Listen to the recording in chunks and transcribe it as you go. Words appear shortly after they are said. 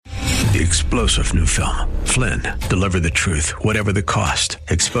The explosive new film, Flynn, deliver the truth, whatever the cost,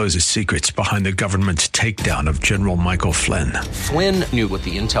 exposes secrets behind the government's takedown of General Michael Flynn. Flynn knew what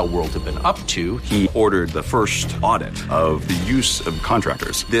the intel world had been up to. He ordered the first audit of the use of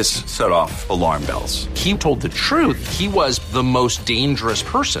contractors. This set off alarm bells. He told the truth. He was the most dangerous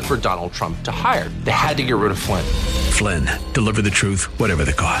person for Donald Trump to hire. They had to get rid of Flynn. Flynn, deliver the truth, whatever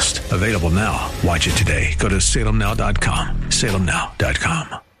the cost. Available now. Watch it today. Go to salemnow.com.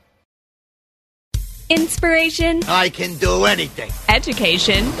 salemnow.com. Inspiration. I can do anything.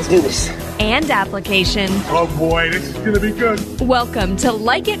 Education. Let's do this. And application. Oh boy, this is going to be good. Welcome to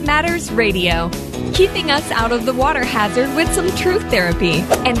Like It Matters Radio. Keeping us out of the water hazard with some truth therapy.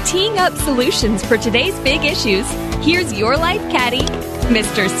 And teeing up solutions for today's big issues. Here's your life caddy,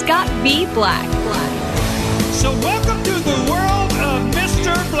 Mr. Scott V. Black. So welcome to the world of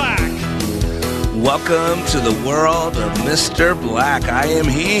Mr. Black. Welcome to the world of Mr. Black. I am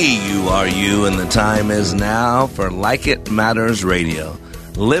he, you are you, and the time is now for Like It Matters Radio.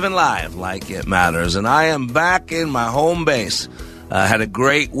 Living live like it matters. And I am back in my home base. Had a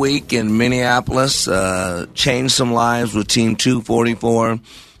great week in Minneapolis. Changed some lives with Team 244.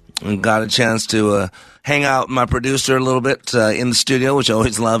 And got a chance to hang out with my producer a little bit in the studio, which I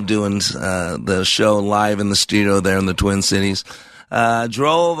always love doing the show live in the studio there in the Twin Cities.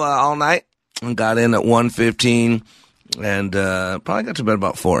 Drove all night. And got in at 1:15 and probably got to bed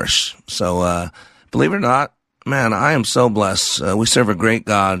about 4-ish. So believe it or not, man, I am so blessed. We serve a great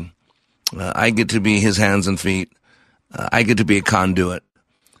God. I get to be his hands and feet. I get to be a conduit.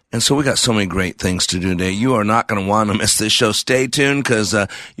 And so we got so many great things to do today. You are not going to want to miss this show. Stay tuned because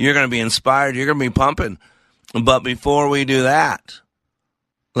you're going to be inspired. You're going to be pumping. But before we do that,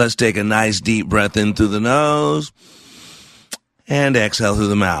 let's take a nice deep breath in through the nose and exhale through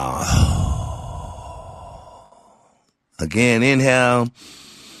the mouth. Again, inhale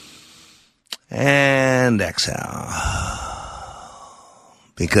and exhale.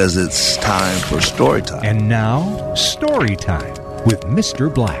 Because it's time for story time. And now, story time with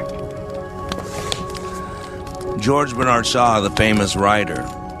Mr. Black. George Bernard Shaw, the famous writer,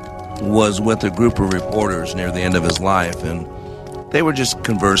 was with a group of reporters near the end of his life, and they were just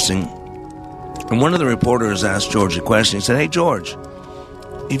conversing. And one of the reporters asked George a question. He said, "Hey, George,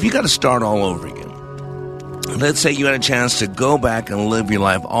 if you got to start all over again, let's say you had a chance to go back and live your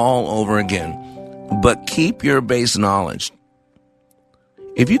life all over again, but keep your base knowledge.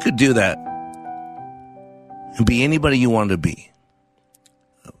 If you could do that and be anybody you wanted to be,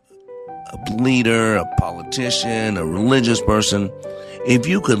 a leader, a politician, a religious person, if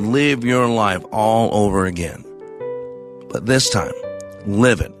you could live your life all over again, but this time,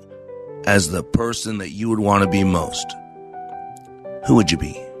 live it as the person that you would want to be most, who would you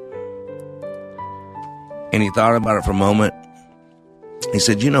be?" And he thought about it for a moment. He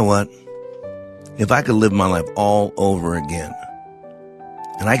said, "You know what? If I could live my life all over again,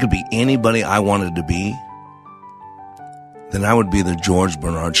 and I could be anybody I wanted to be, then I would be the George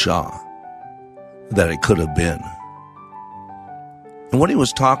Bernard Shaw that it could have been." And what he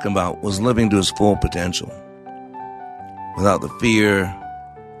was talking about was living to his full potential, without the fear,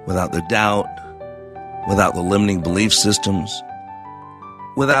 without the doubt, without the limiting belief systems,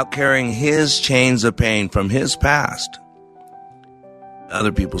 without carrying his chains of pain from his past,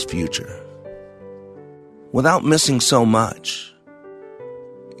 other people's future, without missing so much.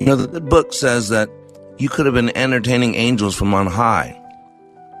 You know, the book says that you could have been entertaining angels from on high,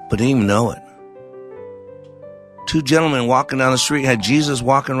 but didn't even know it. Two gentlemen walking down the street had Jesus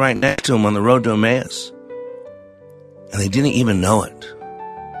walking right next to them on the road to Emmaus, and they didn't even know it.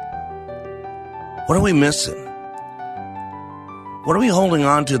 What are we missing? What are we holding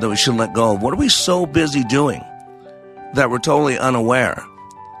on to that we should let go of? What are we so busy doing that we're totally unaware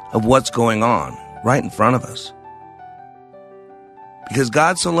of what's going on right in front of us? Because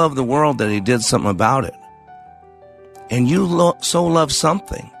God so loved the world that he did something about it. And you so love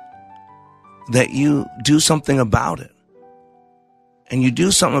something that you do something about it. And you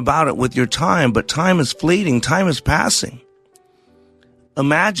do something about it with your time, but time is fleeting, time is passing.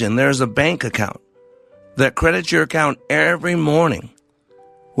 Imagine there's a bank account that credits your account every morning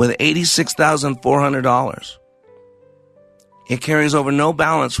with $86,400. It carries over no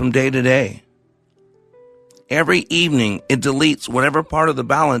balance from day to day. Every evening, it deletes whatever part of the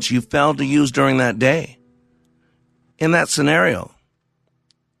balance you failed to use during that day. In that scenario,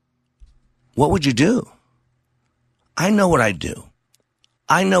 what would you do? I know what I'd do.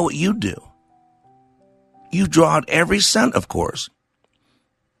 I know what you do. You draw out every cent, of course.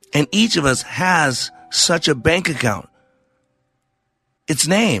 And each of us has such a bank account. Its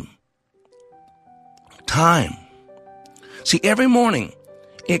name, time. See, every morning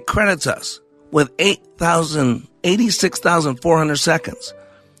It credits us with 86,400 seconds.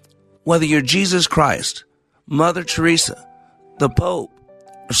 Whether you're Jesus Christ, Mother Teresa, the Pope,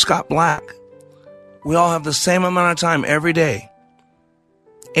 or Scott Black, we all have the same amount of time every day.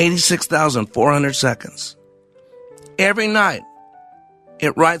 86,400 seconds. Every night,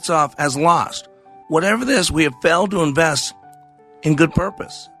 it writes off as lost. Whatever this, we have failed to invest in good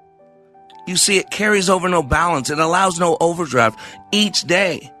purpose. You see, it carries over no balance. It allows no overdraft. Each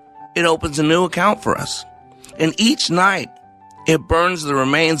day, it opens a new account for us. And each night, it burns the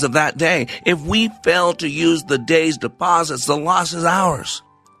remains of that day. If we fail to use the day's deposits, the loss is ours.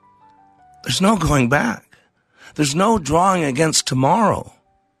 There's no going back. There's no drawing against tomorrow.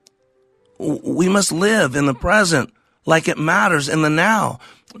 We must live in the present like it matters in the now.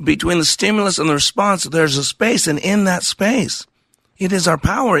 Between the stimulus and the response, there's a space, and in that space, it is our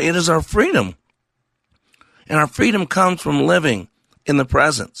power. It is our freedom. And our freedom comes from living in the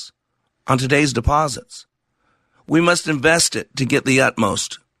presence on today's deposits. We must invest it to get the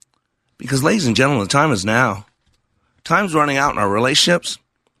utmost. Because, ladies and gentlemen, the time is now. Time's running out in our relationships,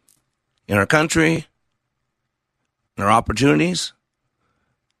 in our country, in our opportunities.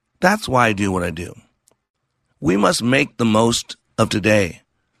 That's why I do what I do. We must make the most of today.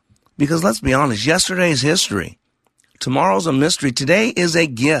 Because let's be honest, yesterday is history. Tomorrow's a mystery. Today is a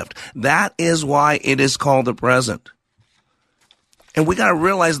gift. That is why it is called the present. And we got to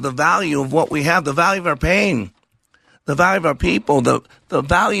realize the value of what we have, the value of our pain, the value of our people, the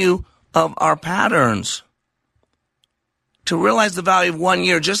value of our patterns. To realize the value of 1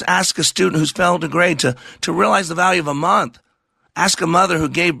 year, just ask a student who's failed a grade. To realize the value of a month, ask a mother who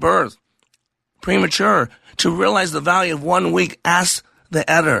gave birth premature. To realize the value of 1 week, ask the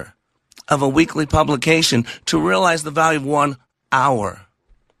editor of a weekly publication. To realize the value of 1 hour,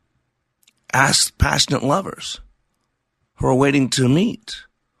 ask passionate lovers who are waiting to meet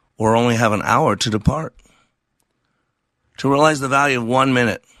or only have an hour to depart. To realize the value of 1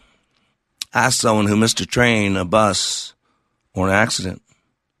 minute, ask someone who missed a train, a bus, or an accident.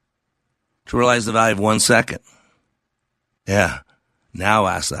 To realize the value of 1 second, now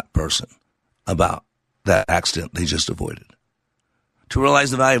ask that person about that accident they just avoided. To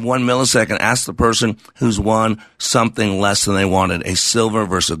realize the value of 1 millisecond, ask the person who's won something less than they wanted, a silver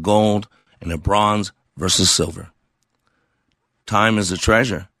versus gold, and a bronze versus silver. Time is a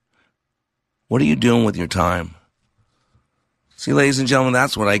treasure. What are you doing with your time? See, ladies and gentlemen,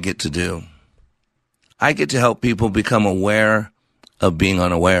 that's what I get to do. I get to help people become aware of being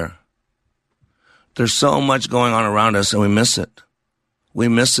unaware. There's so much going on around us and we miss it. We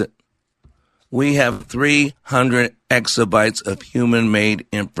miss it. We have 300 exabytes of human-made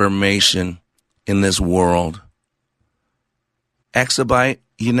information in this world. Exabyte,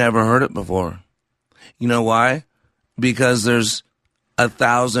 you never heard it before. You know why? Because there's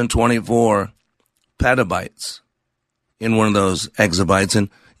 1,024 petabytes in one of those exabytes, and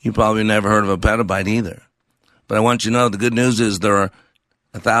you probably never heard of a petabyte either. But I want you to know the good news is there are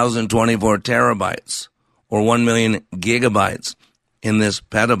 1,024 terabytes or 1 million gigabytes in this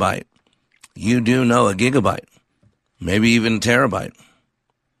petabyte. You do know a gigabyte, maybe even a terabyte.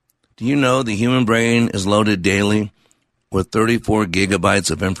 Do you know the human brain is loaded daily with 34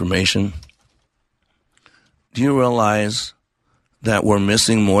 gigabytes of information? Do you realize that we're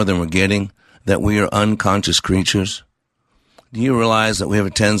missing more than we're getting, that we are unconscious creatures? Do you realize that we have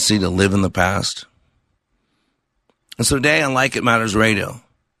a tendency to live in the past? And so today on Like It Matters Radio,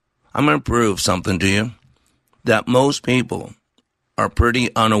 I'm going to prove something to you, that most people are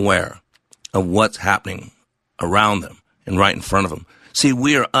pretty unaware of what's happening around them and right in front of them. See,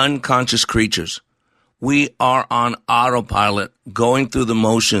 we are unconscious creatures. We are on autopilot, going through the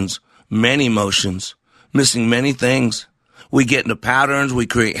motions, many motions, missing many things. We get into patterns, we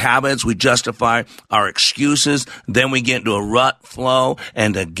create habits, we justify our excuses, then we get into a rut flow,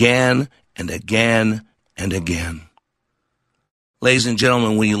 and again, and again, and again. Ladies and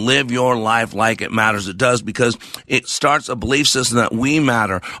gentlemen, when you live your life like it matters, it does, because it starts a belief system that we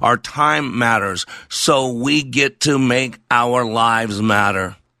matter, our time matters, so we get to make our lives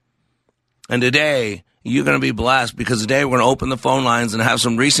matter. And today, you're going to be blessed, because today we're going to open the phone lines and have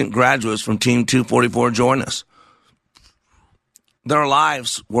some recent graduates from Team 244 join us. Their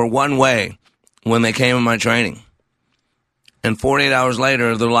lives were one way when they came in my training. And 48 hours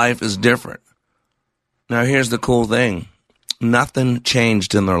later, their life is different. Now, here's the cool thing. Nothing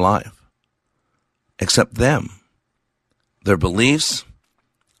changed in their life except them, their beliefs,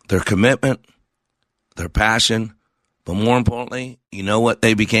 their commitment, their passion. But more importantly, you know what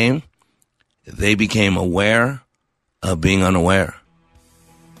they became? They became aware of being unaware.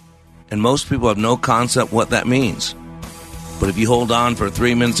 And most people have no concept what that means. But if you hold on for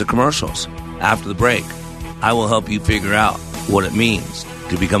 3 minutes of commercials after the break, I will help you figure out what it means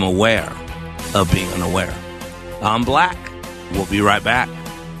to become aware of being unaware. I'm Black. We'll be right back.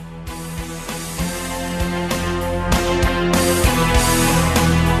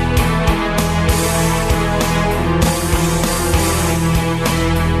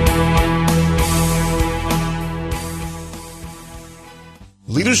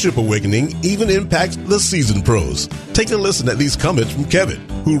 Leadership Awakening even impacts the seasoned pros. Take a listen at these comments from Kevin,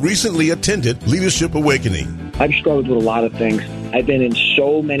 who recently attended Leadership Awakening. I've struggled with a lot of things. I've been in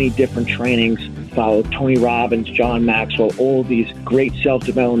so many different trainings, followed Tony Robbins, John Maxwell, all these great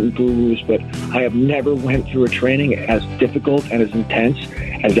self-development gurus, but I have never went through a training as difficult and as intense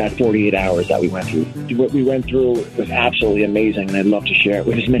as that 48 hours that we went through. What we went through was absolutely amazing, and I'd love to share it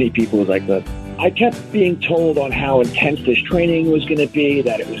with as many people as I could. I kept being told on how intense this training was going to be,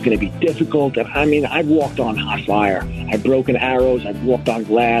 that it was going to be difficult. And I mean, I've walked on hot fire. I've broken arrows. I've walked on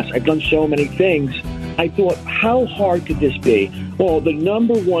glass. I've done so many things. I thought, how hard could this be? Well, the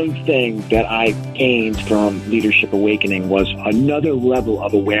number one thing that I gained from Leadership Awakening was another level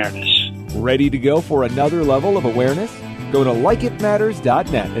of awareness. Ready to go for another level of awareness? Go to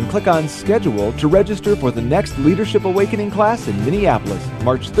likeitmatters.net and click on Schedule to register for the next Leadership Awakening class in Minneapolis,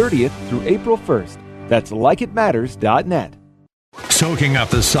 March 30th through April 1st. That's likeitmatters.net. Soaking up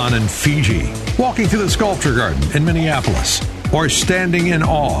the sun in Fiji, walking through the Sculpture Garden in Minneapolis, or standing in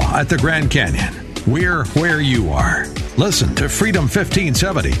awe at the Grand Canyon. We're where you are. Listen to Freedom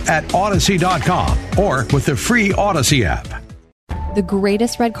 1570 at Odyssey.com or with the free Odyssey app. The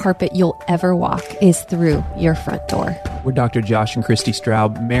greatest red carpet you'll ever walk is through your front door. We're Dr. Josh and Christy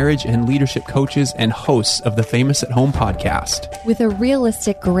Straub, marriage and leadership coaches and hosts of the Famous at Home podcast. With a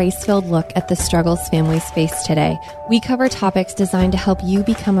realistic, grace-filled look at the struggles families face today, we cover topics designed to help you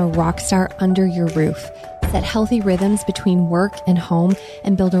become a rock star under your roof, set healthy rhythms between work and home,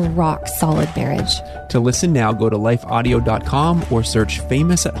 and build a rock-solid marriage. To listen now, go to lifeaudio.com or search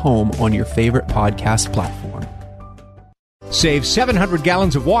Famous at Home on your favorite podcast platform. Save 700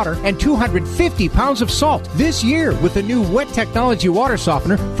 gallons of water and 250 pounds of salt this year with the new wet technology water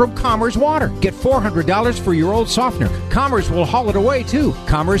softener from Commerce Water. Get $400 for your old softener. Commerce will haul it away too.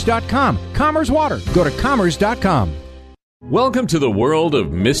 Commerce.com. Commerce Water. Go to Commerce.com. Welcome to the world of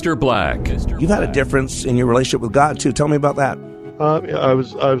Mr. Black. You've had a difference in your relationship with God too. Tell me about that. I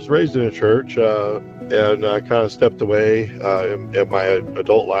was raised in a church, and I kind of stepped away in my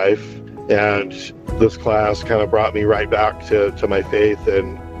adult life. And this class kind of brought me right back to my faith,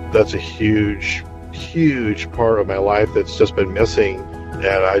 and that's a huge, huge part of my life that's just been missing. And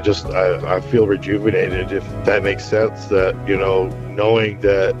I feel rejuvenated, if that makes sense, that, knowing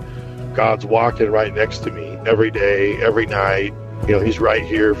that God's walking right next to me every day, every night. He's right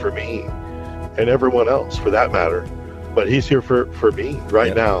here for me and everyone else for that matter. But he's here for me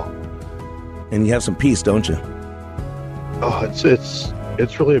right now. And you have some peace, don't you? Oh,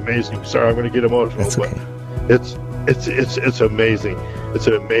 it's really amazing. Sorry, I'm going to get emotional. That's okay. But it's amazing. It's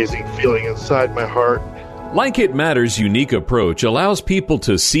an amazing feeling inside my heart. Like It Matters' unique approach allows people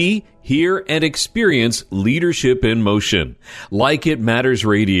to see, hear, and experience leadership in motion. Like It Matters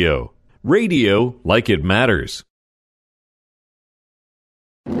Radio. Radio like it matters.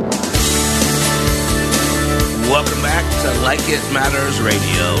 Welcome back to Like It Matters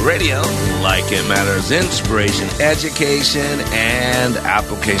Radio. Radio like it matters. Inspiration, education, and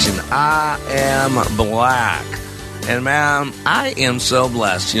application. I am Black. And, man, I am so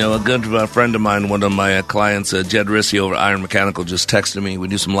blessed. A good friend of mine, one of my clients, Jed Rissy over at Iron Mechanical, just texted me. We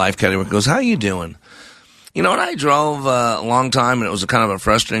do some live caddy work. He goes, how you doing? And I drove a long time, and it was kind of a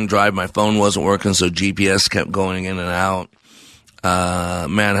frustrating drive. My phone wasn't working, so GPS kept going in and out.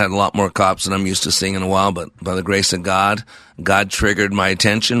 Man, had a lot more cops than I'm used to seeing in a while, but by the grace of God, God triggered my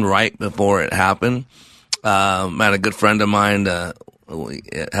attention right before it happened. Man, a good friend of mine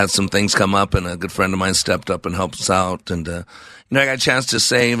had some things come up, and a good friend of mine stepped up and helped us out. And, I got a chance to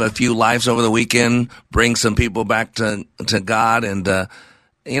save a few lives over the weekend, bring some people back to God, and,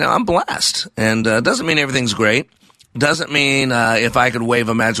 I'm blessed. And doesn't mean everything's great. Doesn't mean if I could wave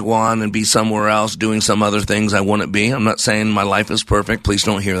a magic wand and be somewhere else doing some other things I wouldn't be. I'm not saying my life is perfect. Please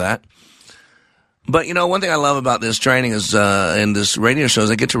don't hear that. But, one thing I love about this training is in this radio show is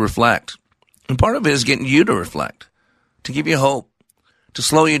I get to reflect. And part of it is getting you to reflect, to give you hope, to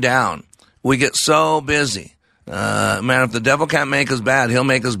slow you down. We get so busy. Man, if the devil can't make us bad, he'll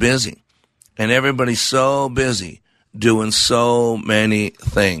make us busy. And everybody's so busy doing so many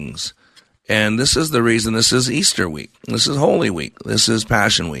things. And this is the reason this is Easter week. This is Holy Week. This is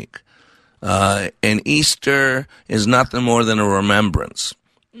Passion Week. And Easter is nothing more than a remembrance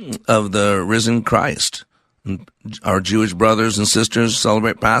of the risen Christ, Our Jewish brothers and sisters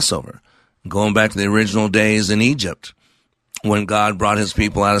celebrate Passover, going back to the original days in Egypt when God brought his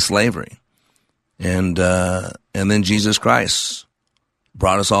people out of slavery. And then Jesus Christ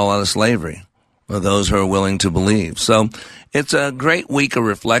brought us all out of slavery, for those who are willing to believe. So it's a great week of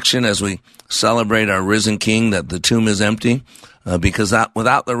reflection as we celebrate our risen King, that the tomb is empty, because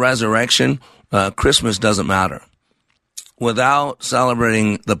without the resurrection, Christmas doesn't matter. Without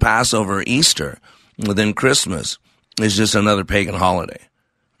celebrating the Passover, Easter, then Christmas is just another pagan holiday,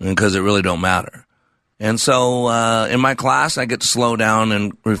 because it really don't matter. And so in my class, I get to slow down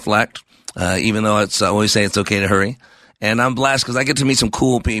and reflect, even though I always say it's okay to hurry. And I'm blessed because I get to meet some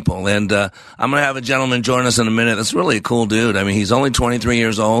cool people. And I'm going to have a gentleman join us in a minute that's really a cool dude. I mean, he's only 23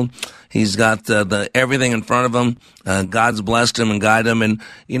 years old. He's got the everything in front of him. God's blessed him and guided him. And,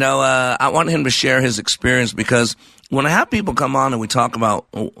 I want him to share his experience, because when I have people come on and we talk about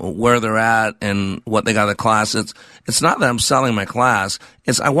where they're at and what they got in the class, it's not that I'm selling my class.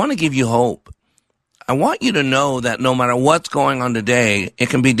 It's I want to give you hope. I want you to know that no matter what's going on today, it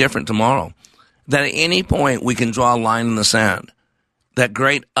can be different tomorrow. That at any point we can draw a line in the sand, that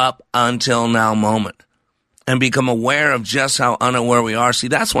great up until now moment, and become aware of just how unaware we are. See,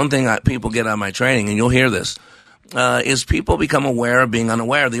 that's one thing that people get out of my training, and you'll hear this, is people become aware of being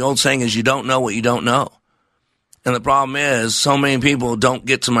unaware. The old saying is, you don't know what you don't know. And the problem is, so many people don't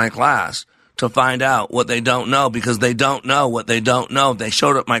get to my class to find out what they don't know, because they don't know what they don't know. If they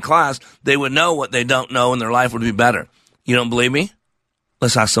showed up my class, they would know what they don't know, and their life would be better. You don't believe me?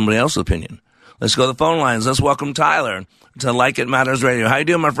 Let's ask somebody else's opinion. Let's go to the phone lines. Let's welcome Tyler to Like It Matters Radio. How you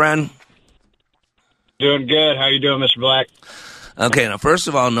doing, my friend? Doing good. How you doing, Mr. Black? Okay, now, first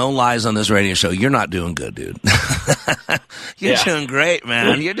of all, no lies on this radio show. You're not doing good, dude. You're doing great,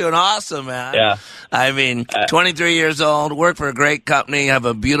 man. You're doing awesome, man. Yeah. I mean, 23 years old, work for a great company, you have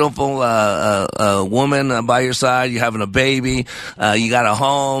a beautiful woman by your side, you're having a baby, you got a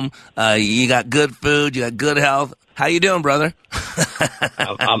home, you got good food, you got good health. How you doing, brother?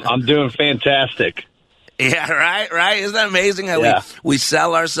 I'm doing fantastic. Yeah, right. Isn't that amazing how we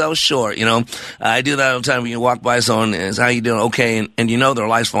sell ourselves short? I do that all the time. When you walk by someone, is how you doing? Okay, and their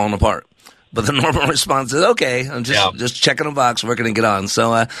life's falling apart. But the normal response is, okay, I'm just checking a box, working to get on.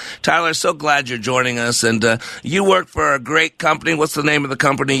 So, Tyler, so glad you're joining us. And you work for a great company. What's the name of the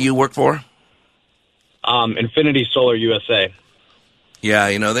company you work for? Infinity Solar USA. Yeah,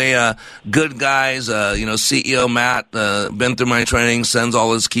 they good guys. CEO Matt been through my training, sends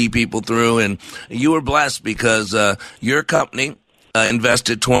all his key people through, and you were blessed because your company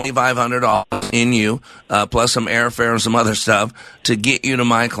invested $2,500 in you, plus some airfare and some other stuff to get you to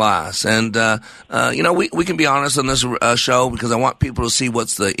my class. And we can be honest on this show, because I want people to see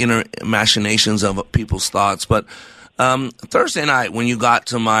what's the inner machinations of people's thoughts. But Thursday night, when you got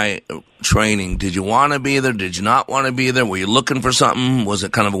to my training, did you want to be there? Did you not want to be there? Were you looking for something? Was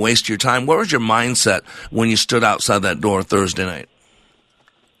it kind of a waste of your time? What was your mindset when you stood outside that door Thursday night?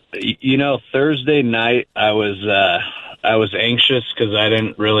 Thursday night, I was anxious because I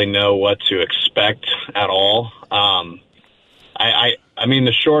didn't really know what to expect at all. I mean,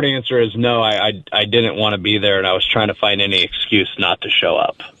 the short answer is no, I didn't want to be there, and I was trying to find any excuse not to show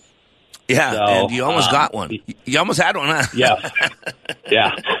up. Yeah, so, and you almost got one. You almost had one, huh?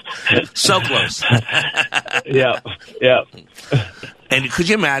 Yeah. So close. Yeah. And could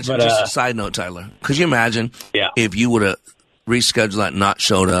you imagine, just a side note, Tyler, could you imagine if you would have rescheduled that and not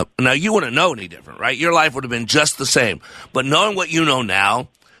showed up? Now, you wouldn't know any different, right? Your life would have been just the same. But knowing what you know now,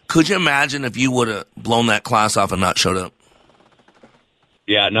 could you imagine if you would have blown that class off and not showed up?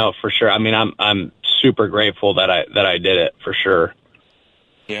 Yeah, no, for sure. I mean, I'm super grateful that I did it, for sure.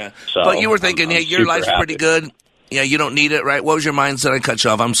 Yeah, so, but you were thinking, hey, your life's pretty good. Yeah, you don't need it, right? What was your mindset? I cut you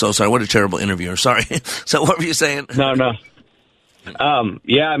off. I'm so sorry. What a terrible interviewer. Sorry. So what were you saying? No.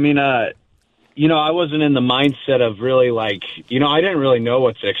 Yeah, I mean, I wasn't in the mindset of really I didn't really know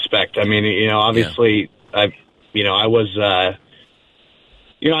what to expect. I mean, obviously, obviously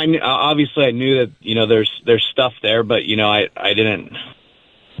I knew that, there's stuff there, but, I didn't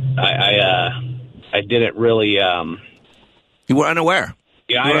really, you were unaware.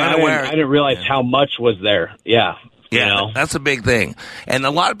 Yeah, I didn't realize how much was there. Yeah. That's a big thing. And a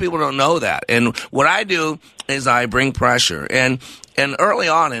lot of people don't know that. And what I do is I bring pressure. And early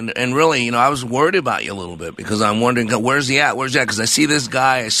on, and really, I was worried about you a little bit, because I'm wondering, where's he at? Where's he at? Because I see this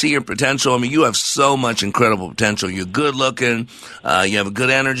guy, I see your potential. I mean, you have so much incredible potential. You're good looking. You have a good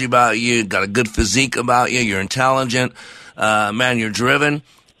energy about you. You've got a good physique about you. You're intelligent. Man, you're driven.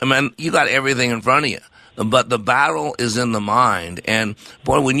 I mean, you got everything in front of you. but the battle is in the mind. And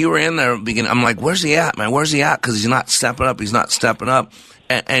boy, when you were in there, I'm like, where's he at, man? Where's he at? Because he's not stepping up. He's not stepping up.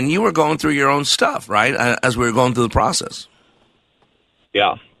 And you were going through your own stuff, right? As we were going through the process.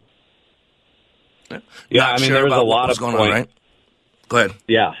 Yeah. Yeah, I mean, there was a lot of going on, right? Go ahead.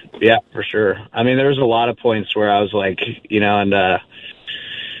 Yeah, for sure. I mean, there was a lot of points where I was like, and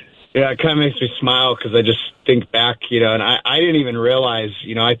it kind of makes me smile because I just think back, and I didn't even realize,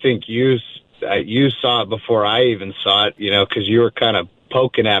 I think you saw it before I even saw it, because you were kind of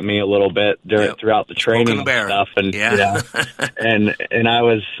poking at me a little bit throughout the training and stuff, and and I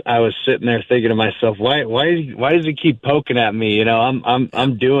was sitting there thinking to myself, why does he keep poking at me?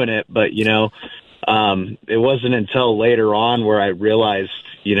 I'm doing it, but it wasn't until later on where I realized,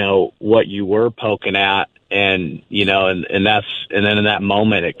 what you were poking at, and and then in that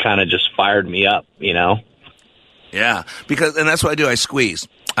moment it kind of just fired me up, Yeah, and that's what I do. I squeeze.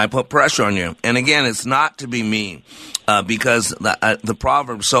 I put pressure on you. And again, it's not to be mean, because the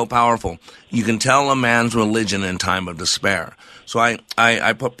proverb is so powerful. You can tell a man's religion in time of despair. So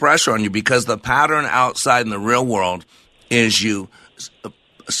I put pressure on you because the pattern outside in the real world is you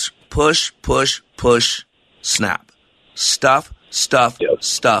push, push, push, snap. Stuff,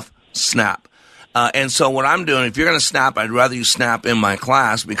 snap. And so what I'm doing, if you're going to snap, I'd rather you snap in my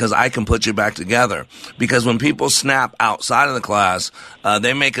class because I can put you back together. Because when people snap outside of the class,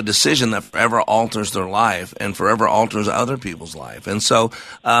 they make a decision that forever alters their life and forever alters other people's life. And so,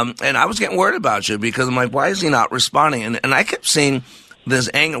 and I was getting worried about you because I'm like, why is he not responding? And I kept seeing this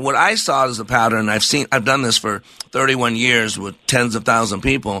anger. What I saw as a pattern, I've done this for 31 years with tens of thousands of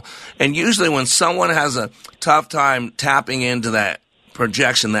people. And usually when someone has a tough time tapping into that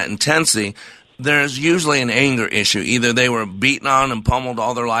projection, that intensity, there's usually an anger issue. Either they were beaten on and pummeled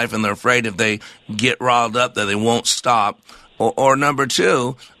all their life and they're afraid if they get riled up that they won't stop. Or number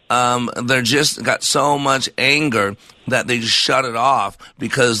two, they're just got so much anger that they just shut it off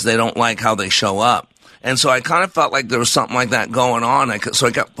because they don't like how they show up. And so I kind of felt like there was something like that going on. So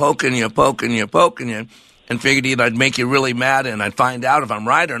I kept poking you, and figured either I'd make you really mad and I'd find out if I'm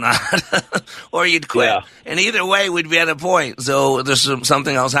right or not, or you'd quit. Yeah. And either way, we'd be at a point. So there's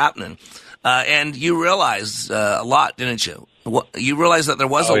something else happening. And you realized a lot, didn't you? You realized that there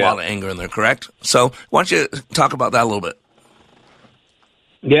was a lot of anger in there, correct? So why don't you talk about that a little bit?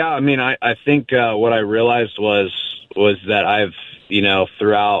 Yeah, I mean, I think what I realized was that I've,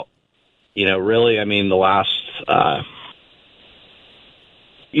 throughout, really, I mean, the last,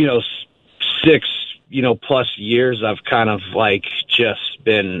 6, plus years, I've kind of like just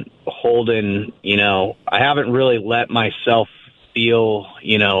been holding, I haven't really let myself feel,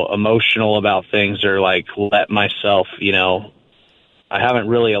 emotional about things or like let myself, I haven't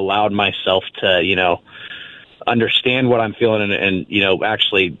really allowed myself to, understand what I'm feeling and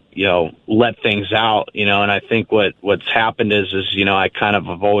actually, let things out, and I think what's happened is, I kind of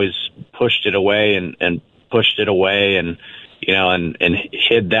have always pushed it away and pushed it away and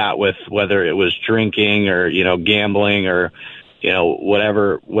hid that with whether it was drinking or, gambling or,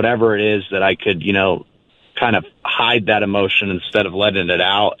 whatever it is that I could, kind of hide that emotion instead of letting it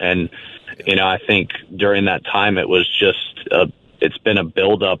out. And, I think during that time it was just, it's been a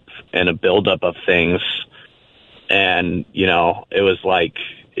buildup of things. And, it was like,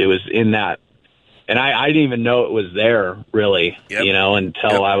 it was in that, and I didn't even know it was there really,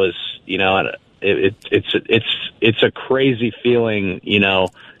 until I was, it's a crazy feeling,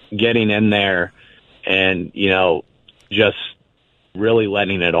 getting in there and, just really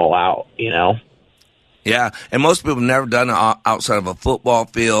letting it all out, Yeah, and most people have never done it outside of a football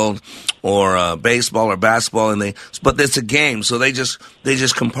field or baseball or basketball, but it's a game, so they just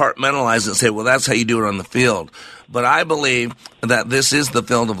compartmentalize it and say, well, that's how you do it on the field. But I believe that this is the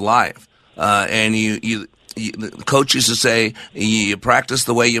field of life, and the coach used to say, you practice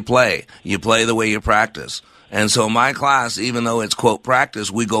the way you play the way you practice. And so my class, even though it's, quote,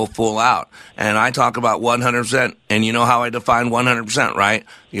 practice, we go full out. And I talk about 100%, and you know how I define 100%, right?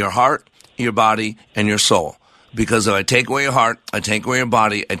 Your heart, your body, and your soul. Because if I take away your heart, I take away your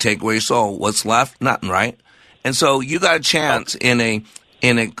body, I take away your soul, what's left? Nothing, right? And so you got a chance in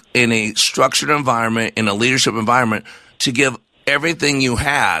a structured environment, in a leadership environment, to give everything you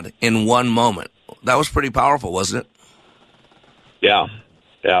had in one moment. That was pretty powerful, wasn't it? Yeah,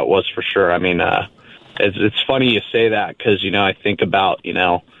 it was for sure. I mean, it's funny you say that because, I think about,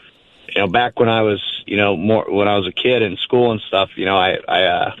 back when I was, when I was a kid in school and stuff,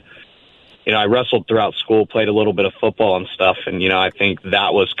 I wrestled throughout school, played a little bit of football and stuff. And, I think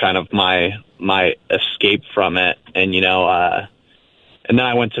that was kind of my escape from it. And, And then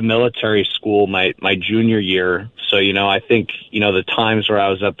I went to military school my junior year. So, I think, the times where I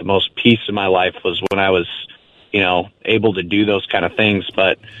was at the most peace in my life was when I was, able to do those kind of things.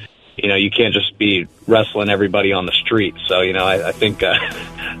 But, you can't just be wrestling everybody on the street. So, I think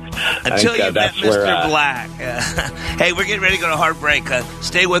until you met that's Mr. where, Black. Hey, we're getting ready to go to hard break.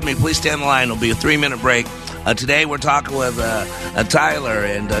 Stay with me. Please stay on the line. It'll be a 3-minute break. Today we're talking with Tyler,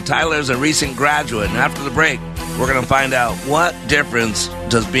 and Tyler's a recent graduate. And after the break, we're going to find out what difference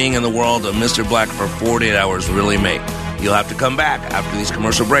does being in the world of Mr. Black for 48 hours really make. You'll have to come back after these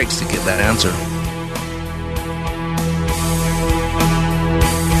commercial breaks to get that answer.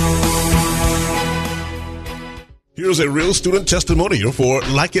 Here's a real student testimonial for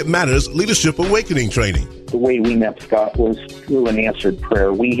Like It Matters Leadership Awakening Training. The way we met Scott was through an answered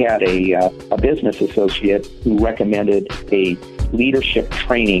prayer. We had a business associate who recommended a leadership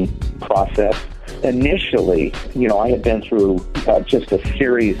training process. Initially, I had been through just a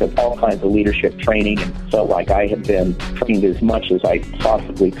series of all kinds of leadership training and felt like I had been trained as much as I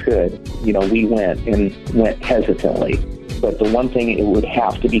possibly could. We went hesitantly. But the one thing, it would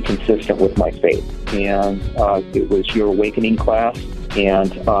have to be consistent with my faith. And it was your awakening class.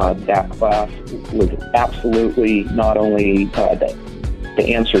 And that class was absolutely not only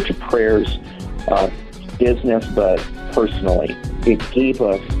the answer to prayers, business, but personally. It gave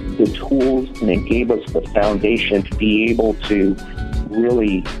us the tools and it gave us the foundation to be able to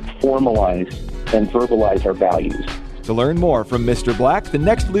really formalize and verbalize our values. To learn more from Mr. Black, the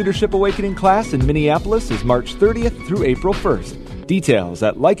next Leadership Awakening class in Minneapolis is March 30th through April 1st. Details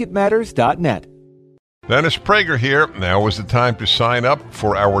at likeitmatters.net. Dennis Prager here. Now is the time to sign up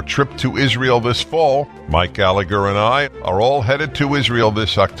for our trip to Israel this fall. Mike Gallagher and I are all headed to Israel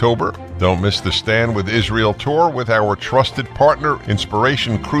this October. Don't miss the Stand with Israel tour with our trusted partner,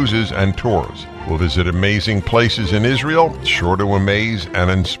 Inspiration Cruises and Tours. We'll visit amazing places in Israel, sure to amaze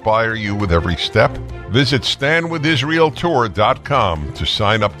and inspire you with every step. Visit StandWithIsraelTour.com to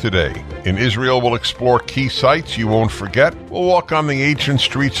sign up today. In Israel, we'll explore key sites you won't forget. We'll walk on the ancient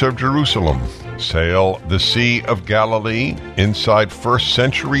streets of Jerusalem, sail the Sea of Galilee inside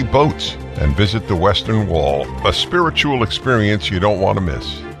first-century boats, and visit the Western Wall, a spiritual experience you don't want to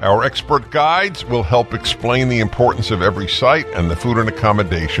miss. Our expert guides will help explain the importance of every site, and the food and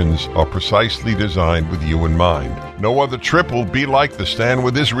accommodations are precisely designed with you in mind. No other trip will be like the Stand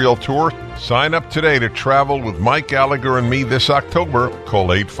With Israel tour. Sign up today to travel with Mike Gallagher and me this October. Call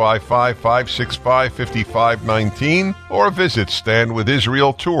 855-565-5519 or visit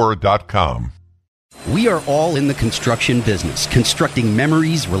StandWithIsraelTour.com. We are all in the construction business, constructing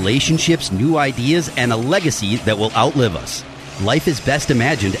memories, relationships, new ideas, and a legacy that will outlive us. Life is best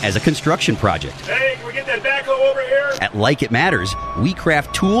imagined as a construction project. Hey, can we get that backhoe over here? At Like It Matters, we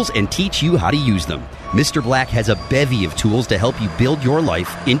craft tools and teach you how to use them. Mr. Black has a bevy of tools to help you build your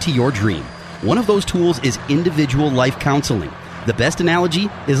life into your dream. One of those tools is individual life counseling. The best analogy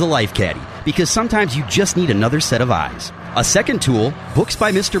is a life caddy, because sometimes you just need another set of eyes. A second tool, Books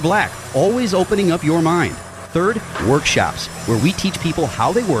by Mr. Black, always opening up your mind. Third, workshops, where we teach people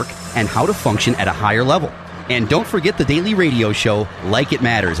how they work and how to function at a higher level. And don't forget the daily radio show, Like It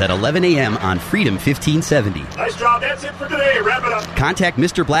Matters, at 11 a.m. on Freedom 1570. Nice job. That's it for today. Wrap it up. Contact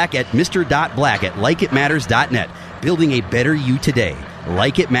Mr. Black at mr.black@likeitmatters.net. Building a better you today.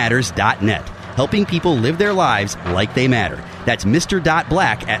 Likeitmatters.net. Helping people live their lives like they matter. That's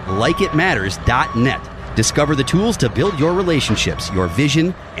mr.black@likeitmatters.net. Discover the tools to build your relationships, your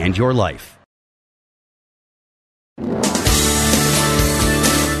vision, and your life.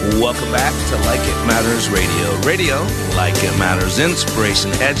 Welcome back to Like It Matters Radio. Radio, like it matters,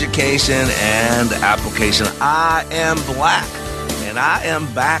 inspiration, education, and application. I am Black, and I am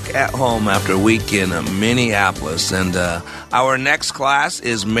back at home after a week in Minneapolis. And our next class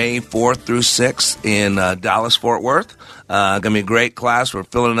is May 4th through 6th in Dallas-Fort Worth. Going to be a great class. We're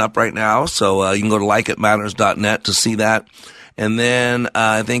filling it up right now, so you can go to likeitmatters.net to see that. And then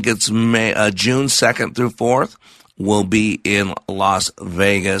I think it's June 2nd through 4th. Will be in Las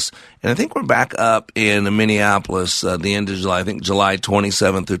Vegas. And I think we're back up in Minneapolis the end of July. I think July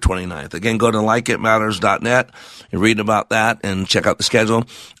 27th through 29th. Again, go to likeitmatters.net and read about that and check out the schedule.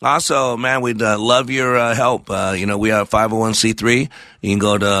 Also, man, we'd love your help. We have 501c3. You can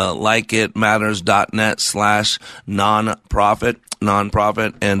go to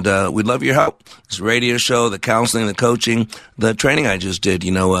likeitmatters.net/nonprofit, and we'd love your help. This radio show, the counseling, the coaching, the training I just did.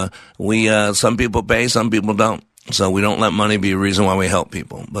 Some people pay, some people don't. So we don't let money be a reason why we help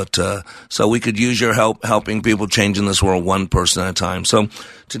people. But so we could use your help helping people changing this world one person at a time. So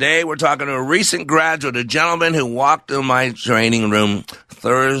today we're talking to a recent graduate, a gentleman who walked in my training room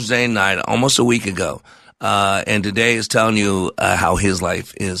Thursday night, almost a week ago. And today is telling you how his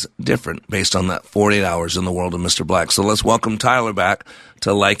life is different based on that 48 hours in the world of Mr. Black. So let's welcome Tyler back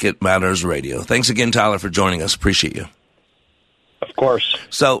to Like It Matters Radio. Thanks again, Tyler, for joining us. Appreciate you. Of course.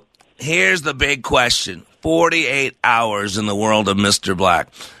 So here's the big question. 48 hours in the world of Mr. Black.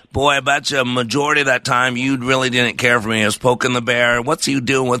 Boy, I bet you a majority of that time you really didn't care for me. I was poking the bear. What's he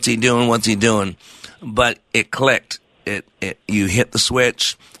doing? What's he doing? What's he doing? But it clicked. You hit the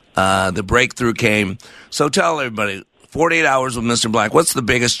switch. The breakthrough came. So tell everybody, 48 hours with Mr. Black, what's the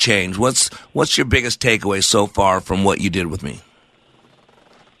biggest change? What's your biggest takeaway so far from what you did with me?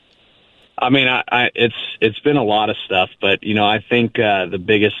 I mean, it's been a lot of stuff, but I think the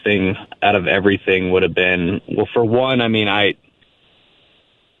biggest thing out of everything would have been, well, for one, I mean, I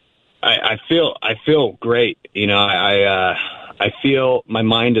feel great. I feel my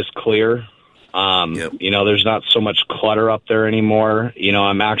mind is clear. There's not so much clutter up there anymore.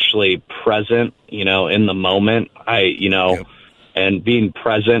 I'm actually present, in the moment. And being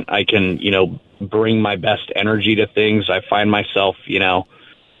present, I can, bring my best energy to things. I find myself,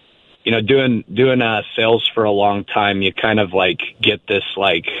 doing sales for a long time, you kind of like get this,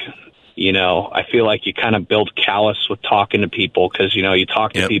 like, I feel like you kind of build callous with talking to people because, you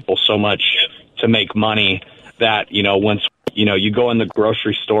talk to people so much to make money that, once, you go in the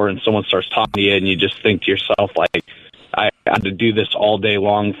grocery store and someone starts talking to you and you just think to yourself, like, I had to do this all day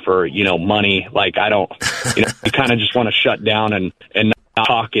long for, money. Like, I don't, you kind of just want to shut down and not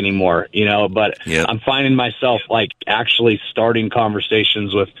talk anymore, but I'm finding myself like actually starting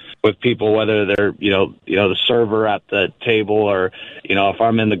conversations with people, whether they're, the server at the table or, if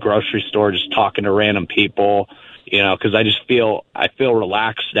I'm in the grocery store, just talking to random people, cause I feel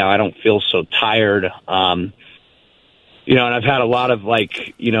relaxed now. I don't feel so tired. And I've had a lot of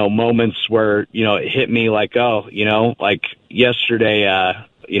like, moments where, it hit me like, oh, like yesterday,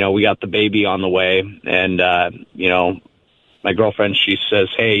 we got the baby on the way and, my girlfriend, she says,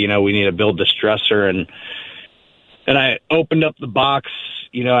 hey, we need to build this dresser. And I opened up the box,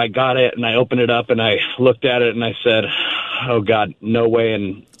 I got it and I opened it up and I looked at it and I said, oh God, no way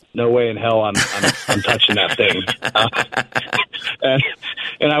in hell I'm touching that thing.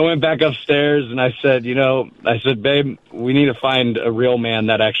 And I went back upstairs and I said, babe, we need to find a real man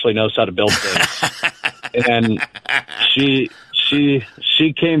that actually knows how to build things. And she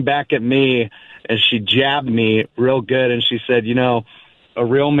came back at me and she jabbed me real good. And she said, a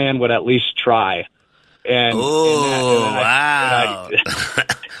real man would at least try. And, wow.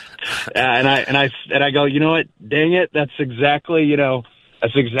 And I go, you know what? Dang it. That's exactly,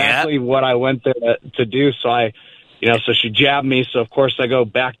 what I went there to do. So so she jabbed me. So of course I go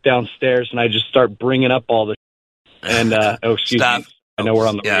back downstairs and I just start bringing up all the and excuse me. I know we're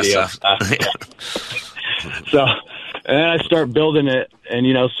on the radio. So and then I start building it, and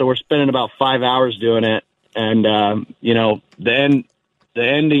so we're spending about 5 hours doing it, and the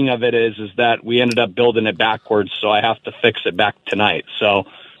ending of it is that we ended up building it backwards, so I have to fix it back tonight. So,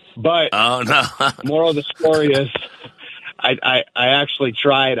 but oh no, moral of the story is I actually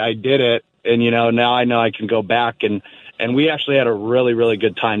tried. I did it. And, now I know I can go back and we actually had a really, really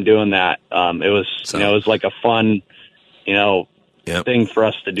good time doing that. It was like a fun, thing for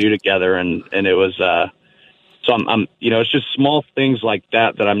us to do together. And it was, so I'm it's just small things like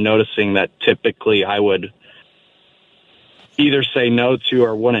that I'm noticing that typically I would either say no to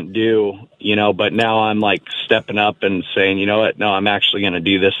or wouldn't do, but now I'm like stepping up and saying, you know what, no, I'm actually going to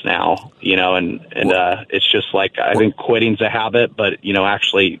do this now, and it's just like, I think quitting's a habit, but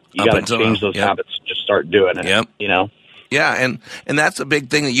actually you got to change those habits, just start doing it, Yeah. And that's a big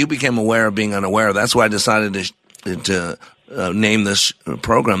thing that you became aware of being unaware. That's why I decided to name this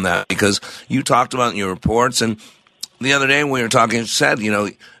program that, because you talked about in your reports, and the other day when we were talking, you said,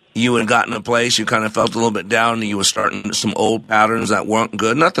 you had gotten a place, you kind of felt a little bit down, and you were starting some old patterns that weren't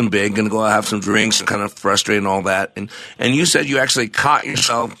good, nothing big, going to go out have some drinks and kind of frustrated and all that. And you said you actually caught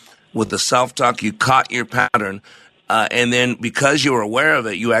yourself with the self-talk, you caught your pattern, and then because you were aware of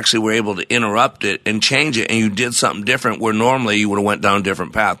it, you actually were able to interrupt it and change it, and you did something different where normally you would have went down a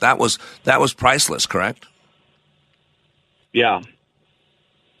different path. That was priceless, correct? Yeah.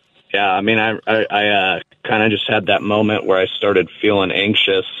 Yeah, I mean, I kind of just had that moment where I started feeling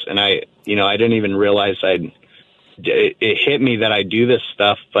anxious, and I didn't even realize it hit me that I do this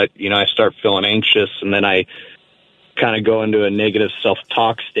stuff, but, I start feeling anxious, and then I kind of go into a negative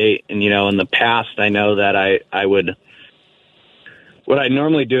self-talk state, and, in the past, I know that I would, what I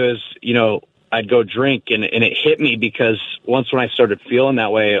normally do is, I'd go drink, and it hit me because once when I started feeling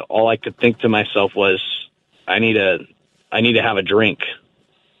that way, all I could think to myself was, I need to have a drink.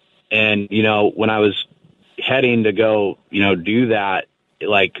 And, when I was heading to go, do that,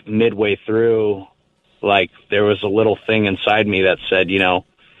 like midway through, like there was a little thing inside me that said, you know,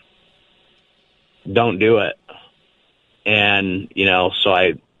 don't do it. And, you know, so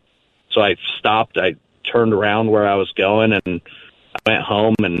I stopped. I turned around where I was going and I went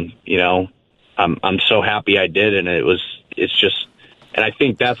home, and, you know, I'm so happy I did. And and I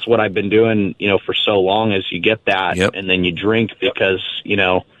think that's what I've been doing, you know, for so long, is you get that and then you drink because, you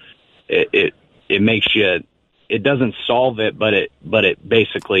know, it makes you, it doesn't solve it, but it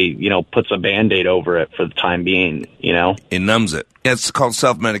basically, you know, puts a Band-Aid over it for the time being, you know. It numbs it. It's called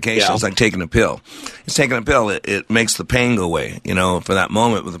self-medication. Yeah. It's like taking a pill. It's taking a pill. It makes the pain go away, you know, for that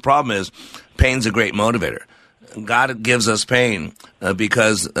moment. But the problem is pain's a great motivator. God gives us pain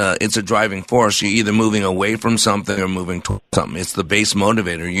because it's a driving force. You're either moving away from something or moving towards something. It's the base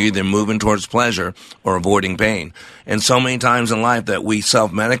motivator. You're either moving towards pleasure or avoiding pain. And so many times in life that we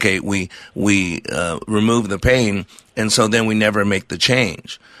self-medicate, we remove the pain, and so then we never make the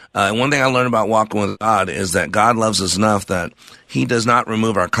change. And one thing I learned about walking with God is that God loves us enough that He does not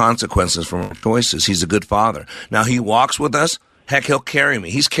remove our consequences from our choices. He's a good Father. Now, He walks with us. Heck, He'll carry me.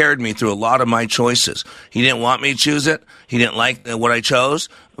 He's carried me through a lot of my choices. He didn't want me to choose it. He didn't like what I chose,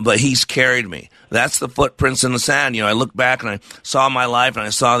 but He's carried me. That's the footprints in the sand. You know, I look back and I saw my life and I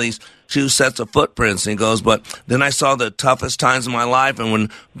saw these 2 sets of footprints. And He goes, but then I saw the toughest times of my life. And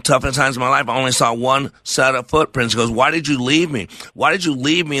when toughest times of my life, I only saw 1 set of footprints. He goes, why did you leave me? Why did you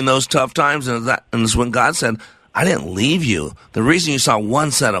leave me in those tough times? And it's when God said, I didn't leave you. The reason you saw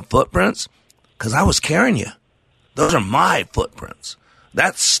 1 set of footprints, because I was carrying you. Those are my footprints.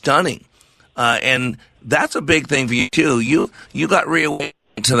 That's stunning. And that's a big thing for you, too. You got reawakened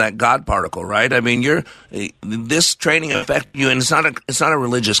to that God particle, right? I mean, this training affected you, and it's not a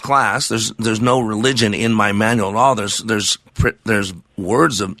religious class. There's no religion in my manual at all. There's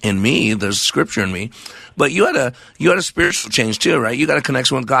words in me. There's scripture in me. But you had a spiritual change, too, right? You got a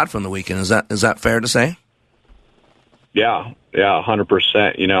connection with God from the weekend. Is that fair to say? Yeah,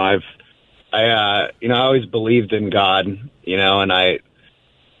 100%. You know, I always believed in God, you know, and I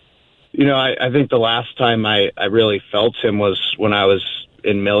think the last time I really felt Him was when I was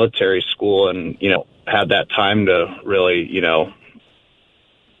in military school and, you know, had that time to really, you know,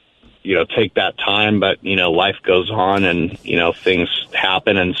 take that time. But, you know, life goes on and, you know, things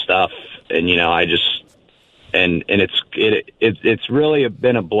happen and stuff. And, you know, I just, and it's really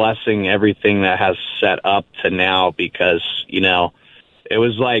been a blessing, everything that has set up to now, because, you know, it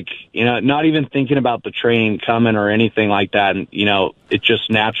was like, you know, not even thinking about the training coming or anything like that. And, you know, it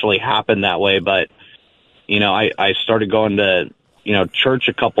just naturally happened that way. But, you know, I started going to, you know, church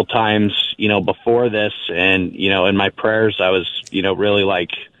a couple times, you know, before this. And, you know, in my prayers, I was, you know, really like,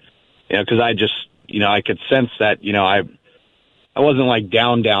 you know, because I just, you know, I could sense that, you know, I wasn't like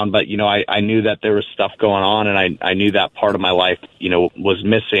down, but, you know, I knew that there was stuff going on, and I knew that part of my life, you know, was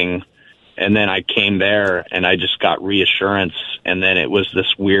missing. And then I came there and I just got reassurance. And then it was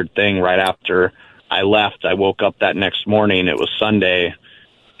this weird thing right after I left. I woke up that next morning. It was Sunday.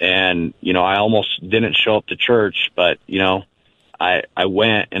 And, you know, I almost didn't show up to church, but, you know, I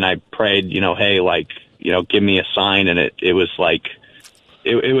went and I prayed, you know, hey, like, you know, give me a sign. And it was like,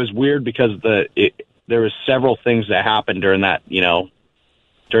 it was weird because there was several things that happened during that, you know,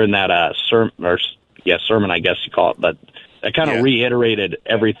 sermon, I guess you call it. But I kind of reiterated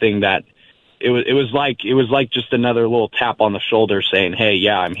everything that, it was like just another little tap on the shoulder saying, hey,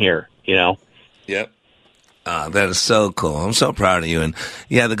 yeah, I'm here, you know? Yep. That is so cool. I'm so proud of you. And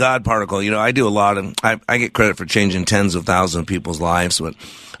yeah, the God particle, you know, I do a lot of, I get credit for changing tens of thousands of people's lives, but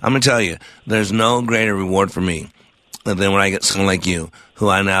I'm going to tell you, there's no greater reward for me than when I get someone like you, who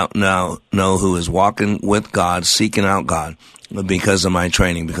I now know who is walking with God, seeking out God because of my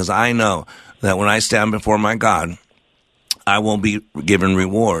training. Because I know that when I stand before my God, I won't be given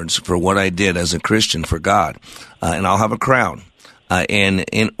rewards for what I did as a Christian for God. And I'll have a crown. And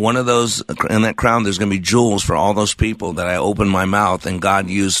in that crown, there's going to be jewels for all those people that I opened my mouth and God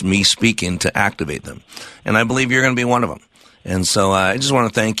used me speaking to activate them. And I believe you're going to be one of them. And so I just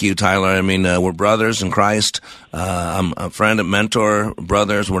want to thank you, Tyler. I mean, we're brothers in Christ. I'm a friend, a mentor,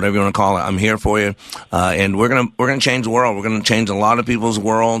 brothers, whatever you want to call it. I'm here for you. And we're going to change the world. We're going to change a lot of people's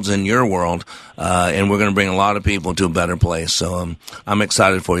worlds and your world. And we're going to bring a lot of people to a better place. So I'm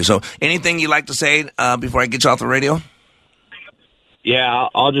excited for you. So anything you'd like to say before I get you off the radio? Yeah,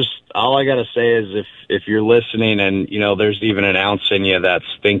 all I got to say is if you're listening and, you know, there's even an ounce in you that's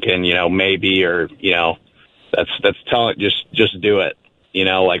thinking, you know, maybe, or, you know, that's telling, just do it, you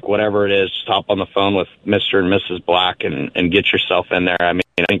know, like whatever it is, just hop on the phone with Mr. and Mrs. Black and get yourself in there. I mean,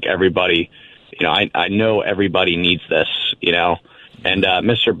 I think everybody, you know, I know everybody needs this, you know, and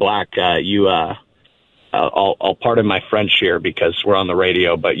Mr. Black, you I'll pardon my French here because we're on the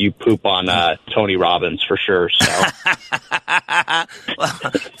radio, but you poop on Tony Robbins for sure. So, well,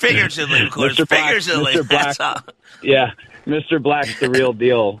 figuratively, of course. Mr. Black, Figuratively, Mr. Black, yeah, Mr. Black's the real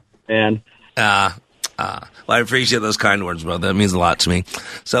deal, man. Well, I appreciate those kind words, bro. That means a lot to me.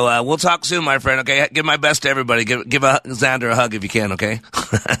 So we'll talk soon, my friend. Okay, give my best to everybody. Give Xander a hug if you can. Okay.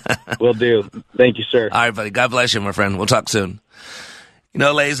 Will do. Thank you, sir. All right, buddy. God bless you, my friend. We'll talk soon. You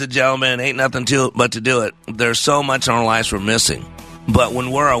know, ladies and gentlemen, ain't nothing but to do it. There's so much in our lives we're missing. But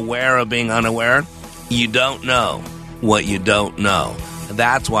when we're aware of being unaware, you don't know what you don't know.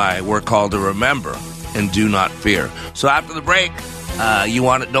 That's why we're called to remember and do not fear. So after the break,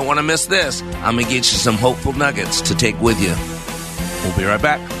 don't want to miss this. I'm going to get you some hopeful nuggets to take with you. We'll be right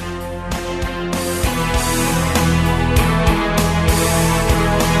back.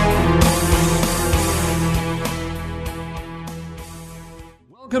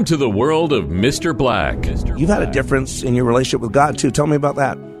 Welcome to the world of Mr. Black. You've had a difference in your relationship with God, too. Tell me about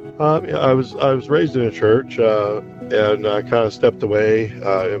that. I was raised in a church, and I kind of stepped away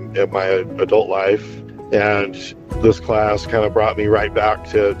in my adult life. And this class kind of brought me right back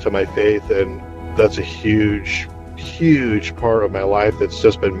to my faith, and that's a huge, huge part of my life that's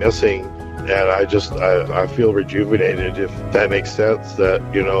just been missing. And I feel rejuvenated, if that makes sense, that,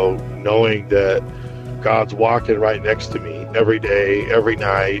 knowing that God's walking right next to me every day, every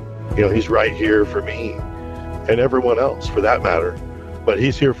night. He's right here for me and everyone else for that matter. But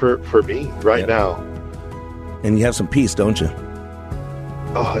he's here for me right now. And you have some peace, don't you?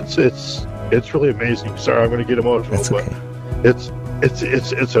 Oh, it's really amazing. Sorry, I'm going to get emotional, but it's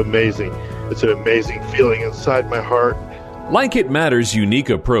amazing. It's an amazing feeling inside my heart. Like It Matters' unique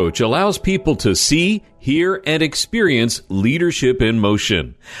approach allows people to see, hear, and experience leadership in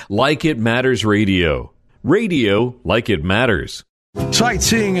motion. Like It Matters Radio. Radio like it matters.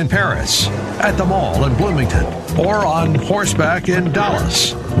 Sightseeing in Paris, at the mall in Bloomington, or on horseback in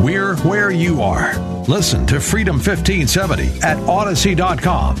Dallas. We're where you are. Listen to Freedom 1570 at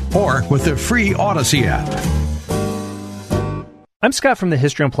Odyssey.com or with the free Odyssey app. I'm Scott from the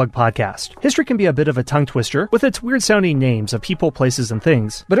History Unplugged podcast. History can be a bit of a tongue twister with its weird-sounding names of people, places, and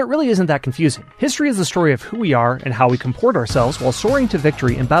things, but it really isn't that confusing. History is the story of who we are and how we comport ourselves while soaring to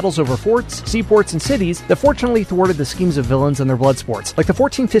victory in battles over forts, seaports, and cities that fortunately thwarted the schemes of villains and their blood sports, like the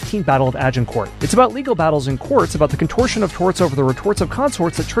 1415 Battle of Agincourt. It's about legal battles in courts, about the contortion of torts over the retorts of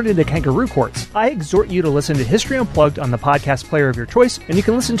consorts that turned into kangaroo courts. I exhort you to listen to History Unplugged on the podcast player of your choice, and you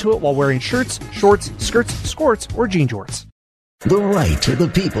can listen to it while wearing shirts, shorts, skirts, skirts, or jean jorts. The right of the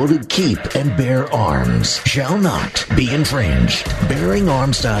people to keep and bear arms shall not be infringed.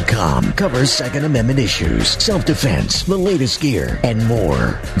 BearingArms.com covers Second Amendment issues, self-defense, the latest gear, and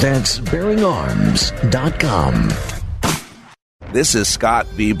more. That's BearingArms.com. This is Scott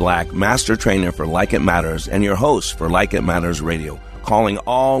B. Black, Master Trainer for Like It Matters and your host for Like It Matters Radio, calling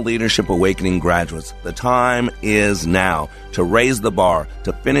all Leadership Awakening graduates. The time is now to raise the bar,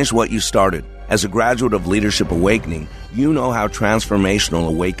 to finish what you started. As a graduate of Leadership Awakening, you know how transformational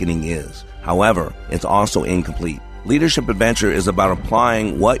awakening is. However, it's also incomplete. Leadership Adventure is about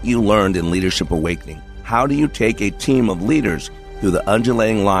applying what you learned in Leadership Awakening. How do you take a team of leaders through the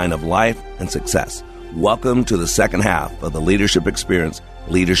undulating line of life and success? Welcome to the second half of the Leadership Experience,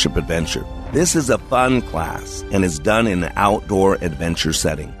 Leadership Adventure. This is a fun class and is done in an outdoor adventure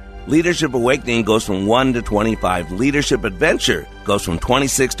setting. Leadership Awakening goes from 1 to 25. Leadership Adventure goes from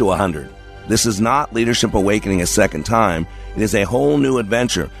 26 to 100. This is not Leadership Awakening a second time. It is a whole new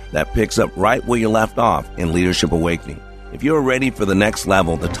adventure that picks up right where you left off in Leadership Awakening. If you're ready for the next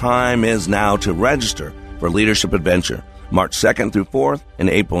level, the time is now to register for Leadership Adventure, March 2nd through 4th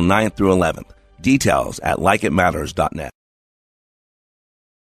and April 9th through 11th. Details at likeitmatters.net.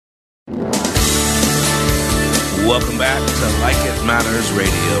 Welcome back to Like It Matters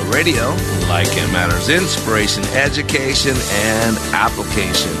Radio. Radio, like it matters, inspiration, education, and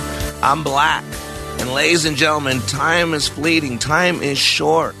application. I'm Black, and ladies and gentlemen, time is fleeting. Time is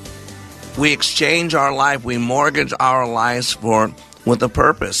short. We exchange our life. We mortgage our lives with a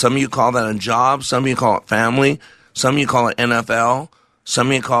purpose. Some of you call that a job. Some of you call it family. Some of you call it NFL. Some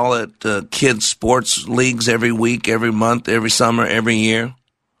of you call it kids' sports leagues every week, every month, every summer, every year.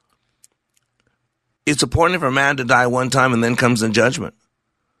 It's appointed for man to die one time, and then comes the judgment.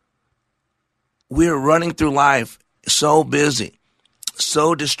 We're running through life so busy,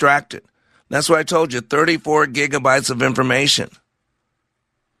 so distracted. That's why I told you, 34 gigabytes of information.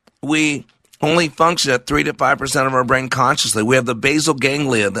 We only function at 3 to 5% of our brain consciously. We have the basal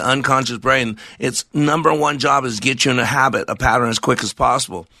ganglia, the unconscious brain. Its number one job is to get you in a habit, a pattern as quick as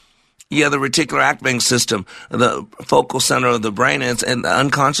possible. You have the reticular activating system, the focal center of the brain, and it's at the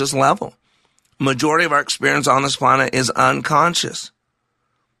unconscious level. Majority of our experience on this planet is unconscious.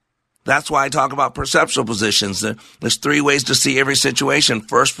 That's why I talk about perceptual positions. There's 3 ways to see every situation.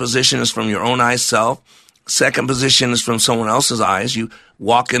 First position is from your own eyes self. Second position is from someone else's eyes. You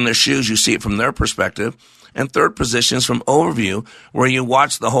walk in their shoes, you see it from their perspective. And third position is from overview, where you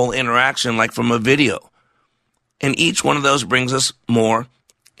watch the whole interaction like from a video. And each one of those brings us more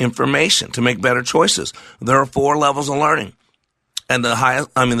information to make better choices. There are 4 levels of learning. And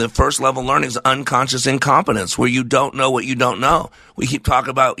the first level of learning is unconscious incompetence, where you don't know what you don't know. We keep talking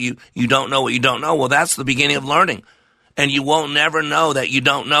about you don't know what you don't know. Well, that's the beginning of learning. And you won't never know that you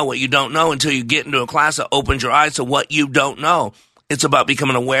don't know what you don't know until you get into a class that opens your eyes to what you don't know. It's about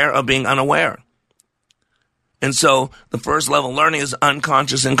becoming aware of being unaware. And so the first level of learning is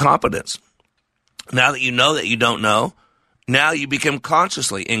unconscious incompetence. Now that you know that you don't know, now you become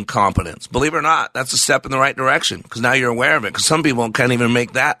consciously incompetent. Believe it or not, that's a step in the right direction, because now you're aware of it, because some people can't even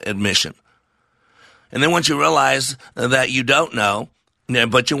make that admission. And then once you realize that you don't know,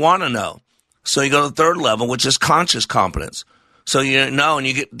 but you want to know, so you go to the third level, which is conscious competence. So you know and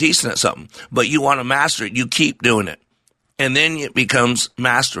you get decent at something, but you want to master it. You keep doing it. And then it becomes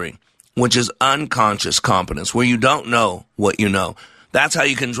mastery, which is unconscious competence, where you don't know what you know. That's how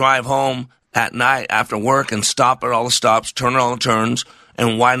you can drive home at night after work and stop at all the stops, turn at all the turns,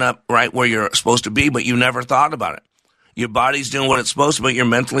 and wind up right where you're supposed to be, but you never thought about it. Your body's doing what it's supposed to, but you're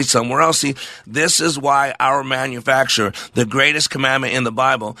mentally somewhere else. See, this is why our manufacturer, the greatest commandment in the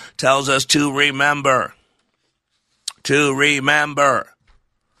Bible, tells us to remember. To remember.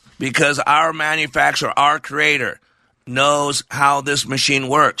 Because our manufacturer, our creator, knows how this machine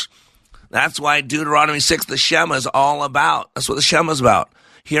works. That's why Deuteronomy 6, the Shema, is all about. That's what the Shema is about.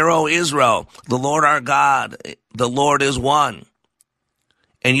 Hear, O Israel, the Lord our God, the Lord is one.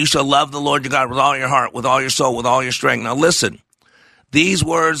 And you shall love the Lord your God with all your heart, with all your soul, with all your strength. Now listen, these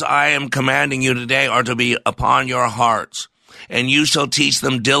words I am commanding you today are to be upon your hearts. And you shall teach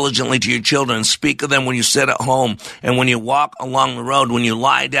them diligently to your children. Speak of them when you sit at home and when you walk along the road, when you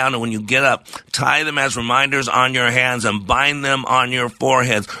lie down and when you get up. Tie them as reminders on your hands and bind them on your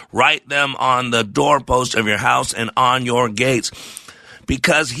foreheads. Write them on the doorpost of your house and on your gates.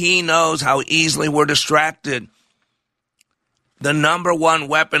 Because he knows how easily we're distracted. The number one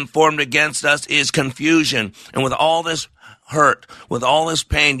weapon formed against us is confusion. And with all this hurt, with all this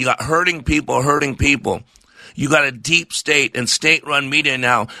pain, you got hurting people. You got a deep state and state-run media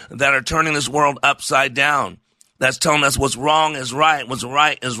now that are turning this world upside down. That's telling us what's wrong is right, what's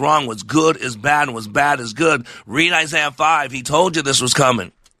right is wrong, what's good is bad, and what's bad is good. Read Isaiah 5. He told you this was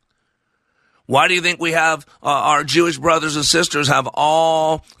coming. Why do you think we have our Jewish brothers and sisters have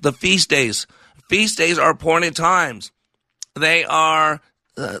all the feast days? Feast days are appointed times. They are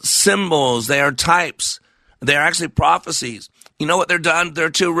symbols. They are types. They are actually prophecies. You know what they're done? They're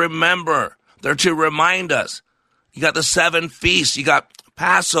to remember. They're to remind us. You got the 7 feasts. You got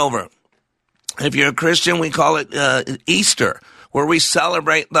Passover. If you're a Christian, we call it Easter, where we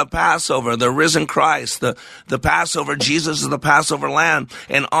celebrate the Passover, the risen Christ, the Passover. Jesus is the Passover lamb.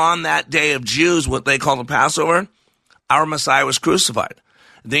 And on that day of Jews, what they call the Passover, our Messiah was crucified.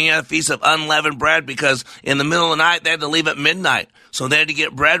 Then you have the Feast of Unleavened Bread, because in the middle of the night, they had to leave at midnight. So they had to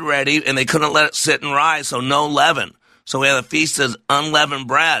get bread ready, and they couldn't let it sit and rise, so no leaven. So we have the Feast of Unleavened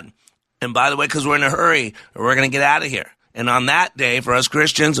Bread. And by the way, because we're in a hurry, we're going to get out of here. And on that day, for us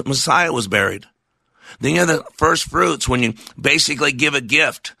Christians, Messiah was buried. Then you have the first fruits, when you basically give a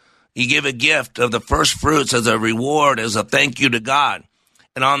gift. You give a gift of the first fruits as a reward, as a thank you to God.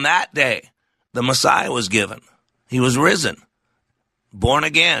 And on that day, the Messiah was given. He was risen, born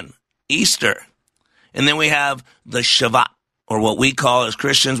again, Easter. And then we have the Shabbat, or what we call as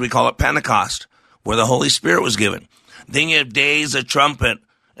Christians, we call it Pentecost, where the Holy Spirit was given. Then you have days of trumpet.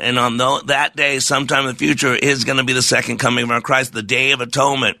 And on that day, sometime in the future, is going to be the second coming of our Christ, the Day of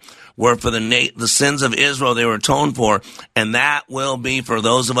Atonement, where for the sins of Israel they were atoned for. And that will be, for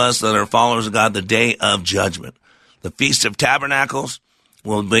those of us that are followers of God, the Day of Judgment. The Feast of Tabernacles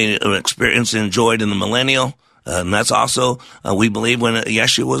will be experienced and enjoyed in the millennial. And that's also, we believe, when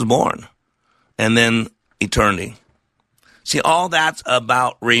Yeshua was born. And then eternity. See, all that's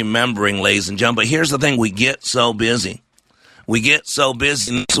about remembering, ladies and gentlemen. But here's the thing, we get so busy. We get so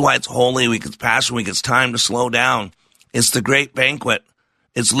busy, and this is why it's Holy Week, it's Passion Week, it's time to slow down. It's the great banquet.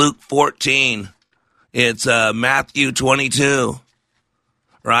 It's Luke 14. It's Matthew 22,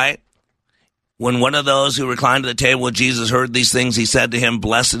 right? When one of those who reclined at the table with Jesus heard these things, he said to him,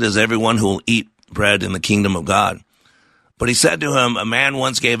 "Blessed is everyone who will eat bread in the kingdom of God." But he said to him, "A man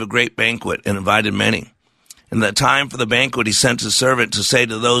once gave a great banquet and invited many. And at the time for the banquet, he sent his servant to say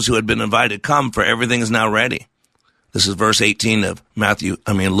to those who had been invited, 'Come, for everything is now ready.'" This is verse 18 of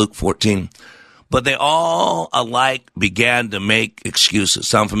Luke 14. But they all alike began to make excuses.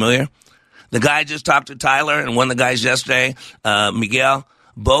 Sound familiar? The guy I just talked to, Tyler, and one of the guys yesterday, Miguel,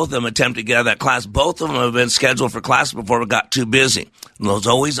 both of them attempted to get out of that class. Both of them have been scheduled for class before it got too busy. And there's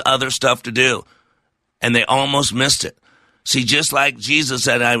always other stuff to do. And they almost missed it. See, just like Jesus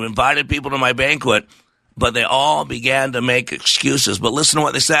said, I invited people to my banquet, but they all began to make excuses. But listen to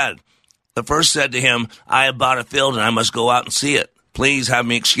what they said. The first said to him, I have bought a field and I must go out and see it. Please have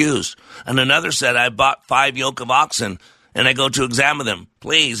me excused. And another said, I bought 5 yoke of oxen and I go to examine them.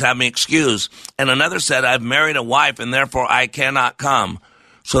 Please have me excused. And another said, I've married a wife and therefore I cannot come.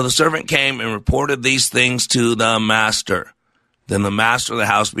 So the servant came and reported these things to the master. Then the master of the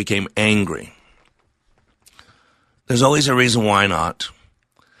house became angry. There's always a reason why not.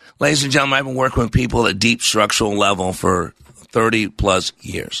 Ladies and gentlemen, I've been working with people at a deep structural level for 30 plus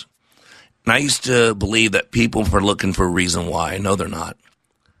years. And I used to believe that people were looking for a reason why. No, they're not.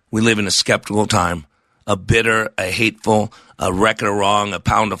 We live in a skeptical time, a bitter, a hateful, a record of wrong, a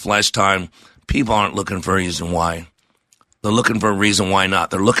pound of flesh time. People aren't looking for a reason why. They're looking for a reason why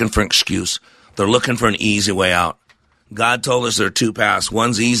not. They're looking for an excuse. They're looking for an easy way out. God told us there are 2 paths.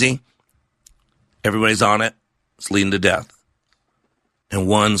 One's easy. Everybody's on it. It's leading to death. And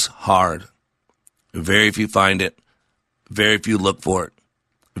one's hard. Very few find it. Very few look for it.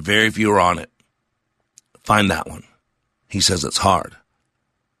 Very few are on it. Find that one. He says it's hard.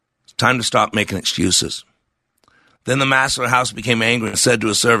 It's time to stop making excuses. Then the master of the house became angry and said to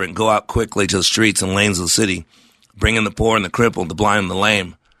his servant, go out quickly to the streets and lanes of the city, bring in the poor and the crippled, the blind and the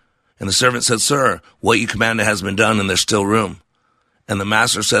lame. And the servant said, Sir, what you commanded has been done and there's still room. And the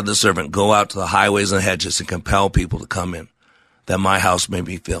master said to the servant, go out to the highways and hedges and compel people to come in, that my house may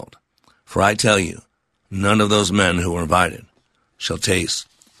be filled. For I tell you, none of those men who were invited shall taste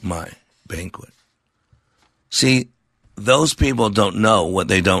my banquet. See, those people don't know what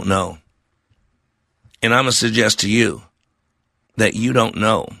they don't know. And I'm going to suggest to you that you don't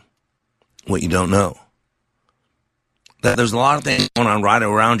know what you don't know. That there's a lot of things going on right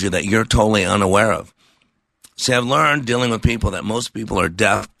around you that you're totally unaware of. See, I've learned dealing with people that most people are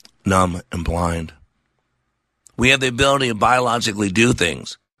deaf, numb, and blind. We have the ability to biologically do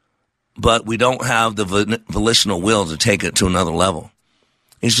things, but we don't have the volitional will to take it to another level.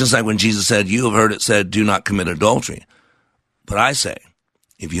 It's just like when Jesus said, you have heard it said, do not commit adultery. But I say,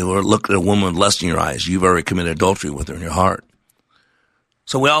 if you look at a woman with lust in your eyes, you've already committed adultery with her in your heart.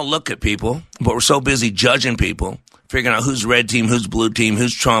 So we all look at people, but we're so busy judging people, figuring out who's red team, who's blue team,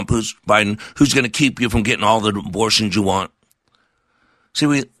 who's Trump, who's Biden, who's going to keep you from getting all the abortions you want. See,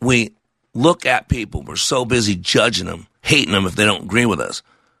 we look at people, we're so busy judging them, hating them if they don't agree with us,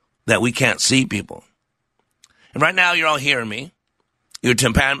 that we can't see people. And right now you're all hearing me. Your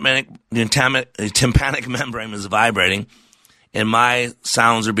tympanic membrane is vibrating, and my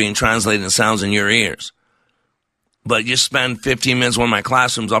sounds are being translated into sounds in your ears. But you spend 15 minutes in one of my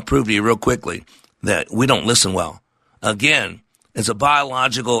classrooms, I'll prove to you real quickly that we don't listen well. Again, it's a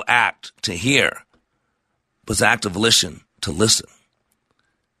biological act to hear, but it's an act of volition to listen.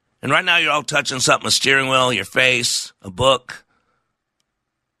 And right now you're all touching something, a steering wheel, your face, a book,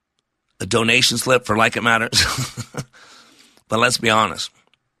 a donation slip for Like It Matters. But let's be honest.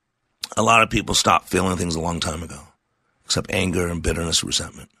 A lot of people stopped feeling things a long time ago, except anger and bitterness and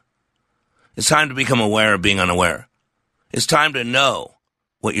resentment. It's time to become aware of being unaware. It's time to know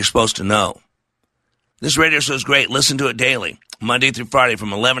what you're supposed to know. This radio show is great. Listen to it daily, Monday through Friday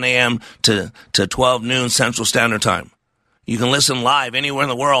from 11 a.m. to 12 noon Central Standard Time. You can listen live anywhere in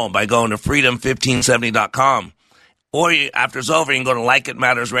the world by going to freedom1570.com. Or after it's over, you can go to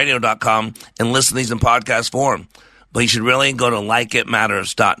likeitmattersradio.com and listen to these in podcast form. But you should really go to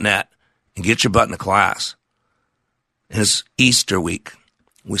likeitmatters.net and get your butt in the class. And it's Easter week.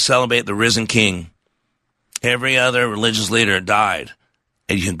 We celebrate the risen King. Every other religious leader died,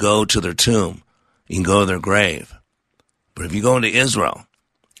 and you can go to their tomb. You can go to their grave. But if you go into Israel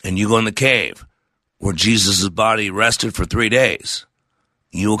and you go in the cave where Jesus' body rested for 3 days,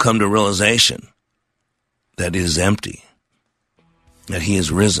 you will come to a realization that it is empty, that he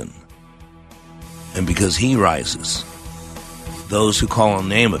is risen. And because he rises, those who call on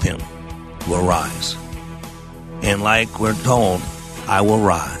the name of him will rise. And like we're told, I will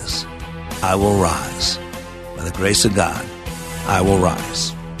rise. I will rise. By the grace of God, I will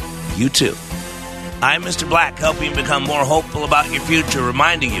rise. You too. I'm Mr. Black, helping you become more hopeful about your future,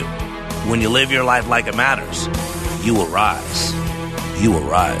 reminding you, when you live your life like it matters, you will rise. You will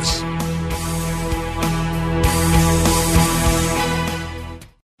rise.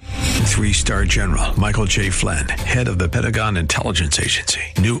 3-star general Michael J. Flynn, head of the Pentagon Intelligence Agency,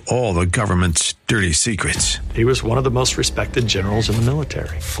 knew all the government's dirty secrets. He was one of the most respected generals in the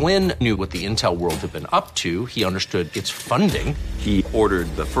military. Flynn knew what the intel world had been up to. He understood its funding. He ordered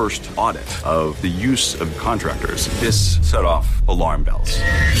the first audit of the use of contractors. This set off alarm bells.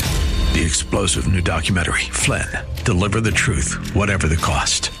 The explosive new documentary, Flynn, Deliver the Truth, Whatever the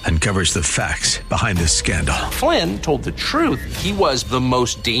Cost, uncovers the facts behind this scandal. Flynn told the truth. He was the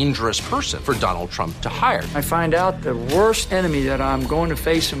most dangerous person for Donald Trump to hire. I find out the worst enemy that I'm going to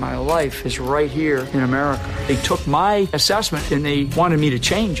face in my life is right here in America. They took my assessment and they wanted me to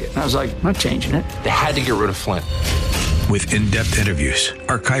change it. And I was like, I'm not changing it. They had to get rid of Flynn. With in-depth interviews,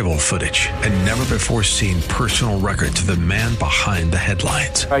 archival footage, and never-before-seen personal records of the man behind the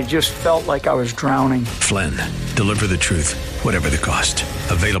headlines. I just felt like I was drowning. Flynn, Deliver the Truth, Whatever the Cost.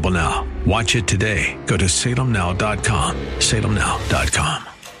 Available now. Watch it today. Go to salemnow.com. salemnow.com.